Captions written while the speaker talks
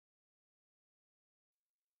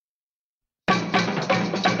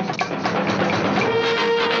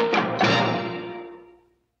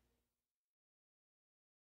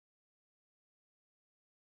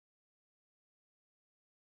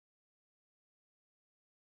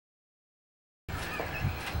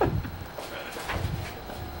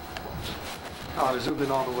Oh, I zoomed in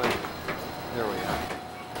all the way. There we are.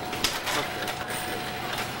 Okay.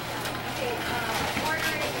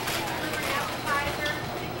 Ordering an appetizer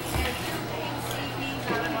and 2 pink CDs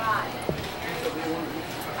on rye.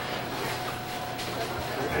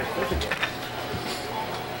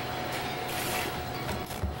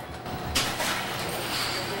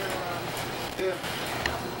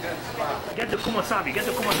 Get the kumasabi, get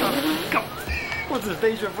the kumasabi. Go! What's this,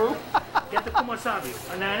 deja vu? Get the kumasabi.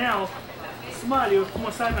 And now, smile your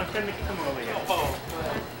kumasabi and tell me to come over here.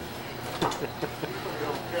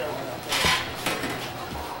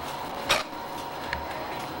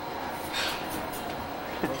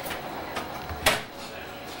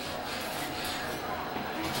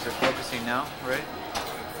 Is it focusing now, right?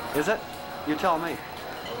 Is it? You tell me.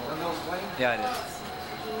 Yeah, it is.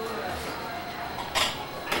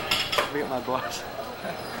 Look at my boss.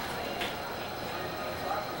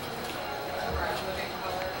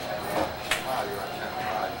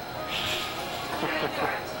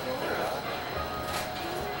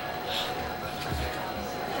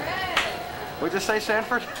 What'd you say,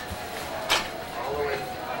 Sanford?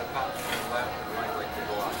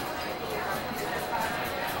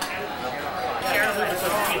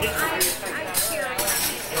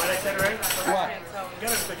 What?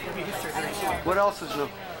 What else is new?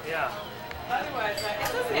 Yeah.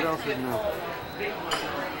 What else is new?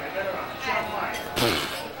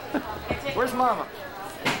 Where's Mama?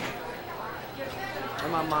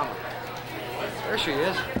 Where's my Mama? There she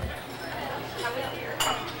is.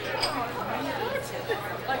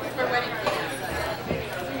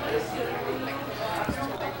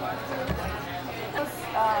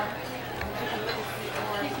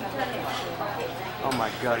 Oh my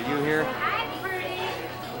God, are you here?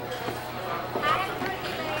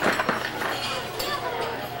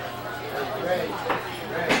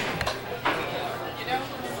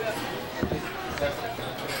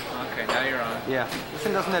 Okay, now you're on. Yeah, this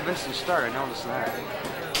thing doesn't have instant start, I noticed that.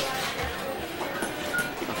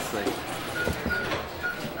 Let's see.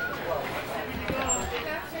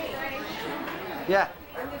 Yeah.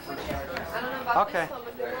 Okay.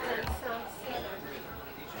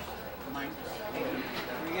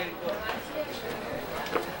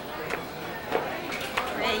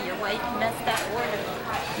 Ray, your wife messed that order.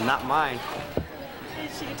 Not mine.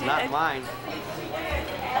 She did. Not mine.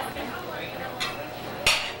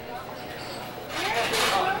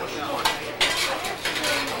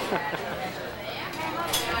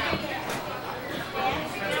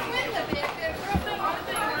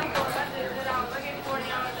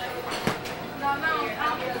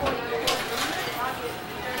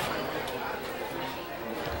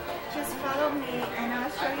 Just follow me and I'll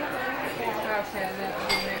show you where to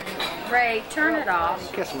go. Ray, turn it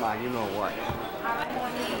off. Kiss mine, you know what.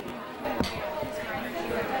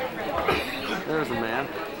 There's a man.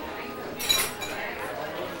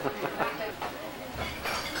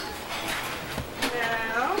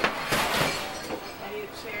 Now, I need a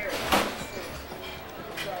chair.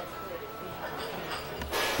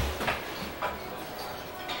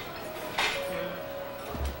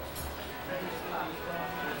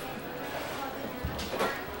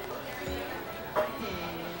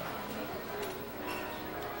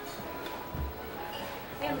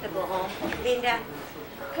 Time to go home. Linda,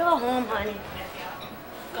 go home, honey.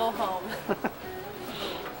 Go home.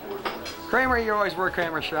 Kramer, you always were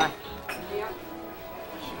Kramer shy.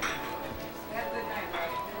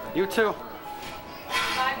 You too.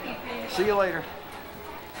 See you later.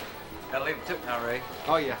 Gotta leave a tip now, Ray.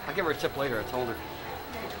 Oh yeah, I'll give her a tip later, I told her.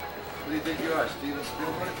 What do you think you are, Steven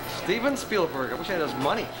Spielberg? Steven Spielberg, I wish I had his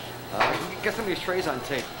money. Get some of these trays on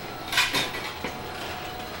tape.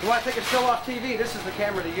 You want to take a still off TV? This is the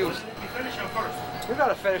camera to use. You finish him first. We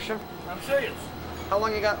gotta finish him. I'm serious. How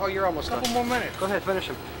long you got? Oh, you're almost done. Couple more minutes. Go ahead, finish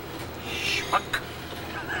him. Schmuck.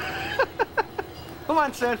 Come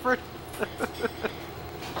on, Sanford.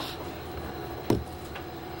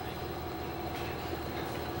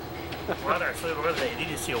 Brother, so they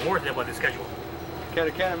didn't see a word about the schedule.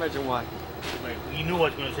 Can't imagine why. Like, you knew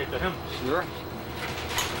what I was going to say to him. Sure.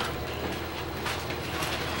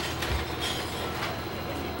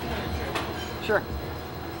 Sure.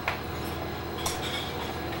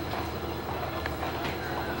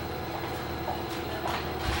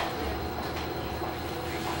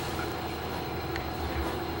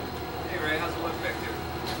 Hey, Ray, how's it look back there?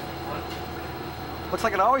 Looks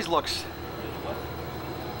like it always looks.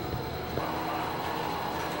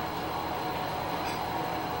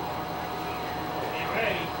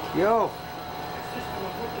 Yo.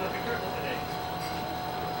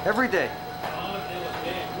 Every day.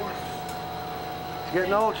 It's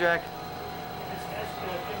getting old, Jack.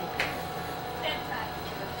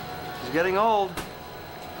 He's getting old.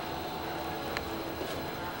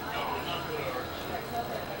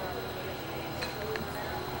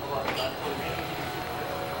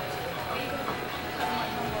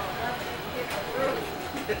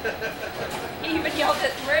 He even yelled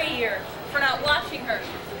at Ray here for not watching her.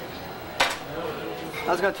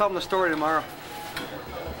 I was going to tell him the story tomorrow.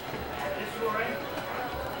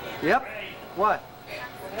 Yep. What?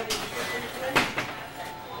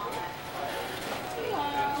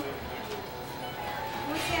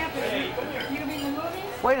 What's happening? You gonna be in the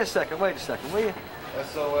movies? Wait a second, will you? SOSDD.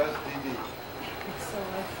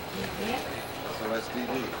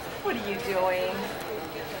 SOSDD. What are you doing?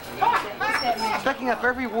 Picking up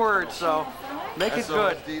every word, so make it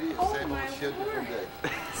good. SOSDD, same old shit, different day.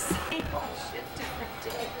 Same old shit, different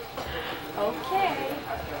day. Okay.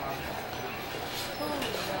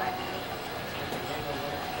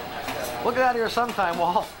 We'll get out of here sometime,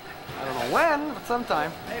 Walt. I don't know when, but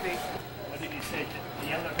sometime. Maybe. What did he say? Did he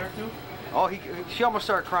yell at her too? Oh, she almost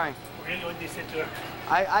started crying. Really? What did he say to her?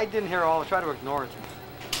 I didn't hear all. I tried to ignore it.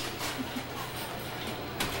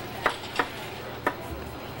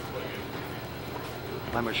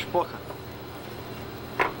 I'm a schpucker.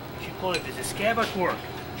 She called it the scab at work.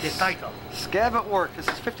 The title. Scab at work. This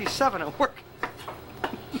is 57 at work.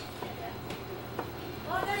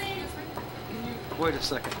 Wait a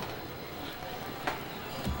second.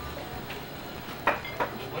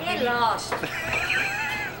 Get lost.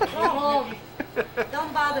 Go home.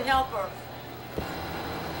 Don't bother help her.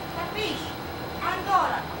 Capiche?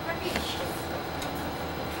 Ancora. Capiche?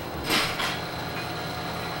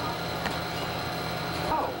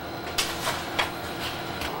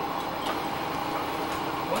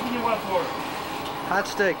 What did you want for? Hot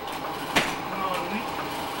steak.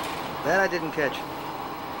 That I didn't catch.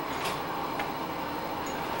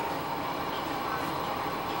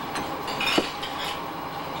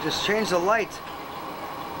 Just change the light.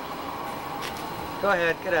 Go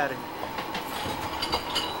ahead, get at it.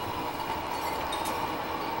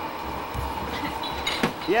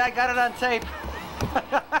 Yeah, I got it on tape.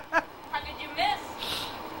 How could you miss?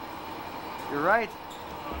 You're right.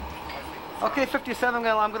 Okay, 57,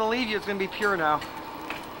 I'm gonna leave you. It's gonna be pure now.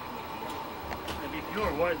 It'll be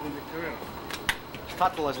pure. What is going to be pure?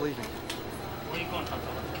 Tatala's leaving. Where are you going, Tata?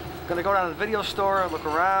 Gonna go down to the video store, look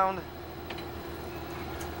around.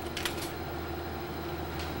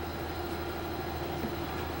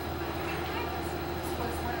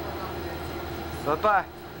 Bye-bye.